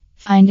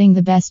Finding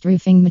the best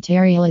roofing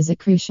material is a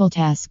crucial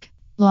task.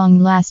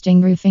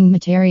 Long-lasting roofing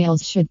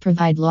materials should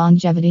provide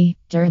longevity,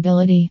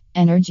 durability,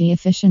 energy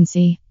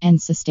efficiency, and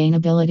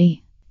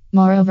sustainability.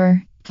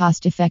 Moreover,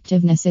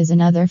 cost-effectiveness is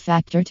another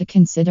factor to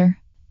consider.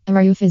 A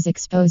roof is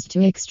exposed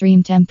to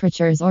extreme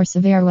temperatures or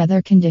severe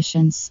weather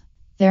conditions.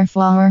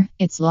 Therefore,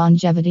 its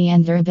longevity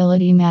and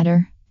durability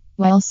matter.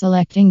 While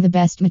selecting the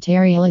best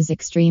material is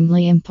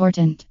extremely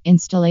important,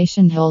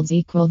 installation holds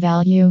equal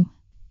value.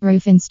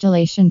 Roof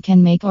installation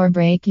can make or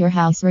break your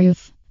house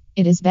roof.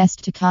 It is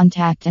best to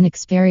contact an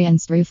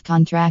experienced roof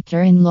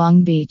contractor in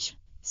Long Beach.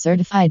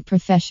 Certified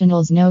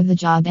professionals know the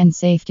job and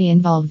safety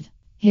involved.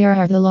 Here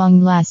are the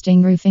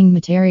long-lasting roofing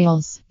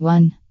materials.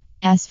 1.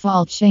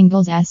 Asphalt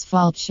shingles.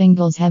 Asphalt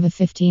shingles have a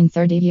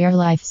 15-30-year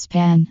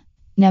lifespan.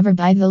 Never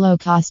buy the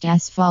low-cost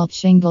asphalt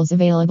shingles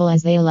available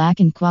as they lack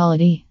in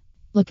quality.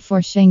 Look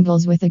for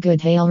shingles with a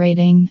good hail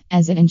rating,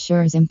 as it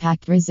ensures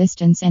impact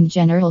resistance and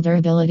general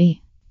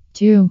durability.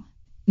 2.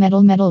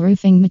 Metal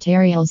roofing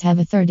materials have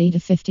a 30 to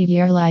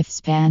 50-year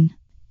lifespan.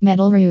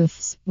 Metal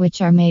roofs,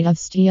 which are made of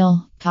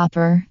steel,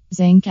 copper,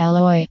 zinc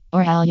alloy,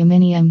 or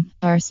aluminium,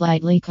 are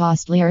slightly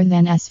costlier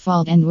than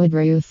asphalt and wood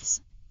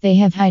roofs. They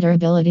have high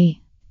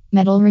durability.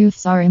 Metal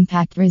roofs are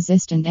impact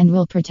resistant and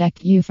will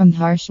protect you from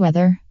harsh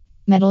weather.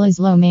 Metal is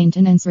low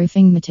maintenance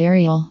roofing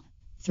material.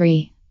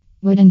 3.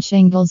 Wooden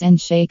shingles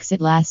and shakes.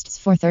 It lasts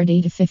for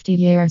 30 to 50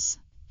 years.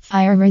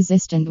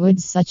 Fire-resistant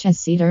woods such as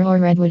cedar or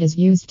redwood is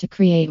used to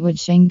create wood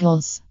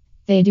shingles.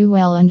 They do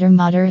well under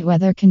moderate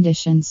weather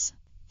conditions.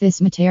 This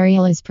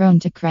material is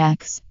prone to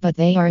cracks, but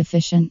they are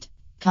efficient.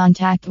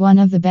 Contact one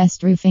of the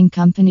best roofing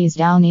companies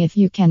Downey if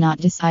you cannot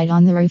decide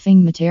on the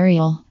roofing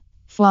material.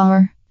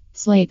 4.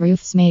 Slate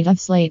roofs made of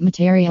slate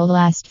material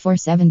last for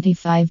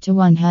 75 to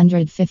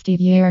 150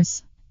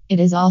 years.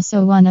 It is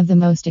also one of the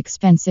most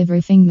expensive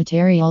roofing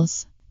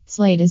materials.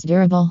 Slate is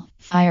durable,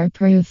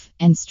 fireproof,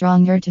 and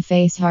stronger to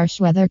face harsh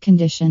weather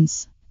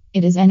conditions.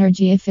 It is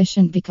energy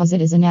efficient because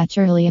it is a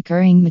naturally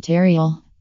occurring material.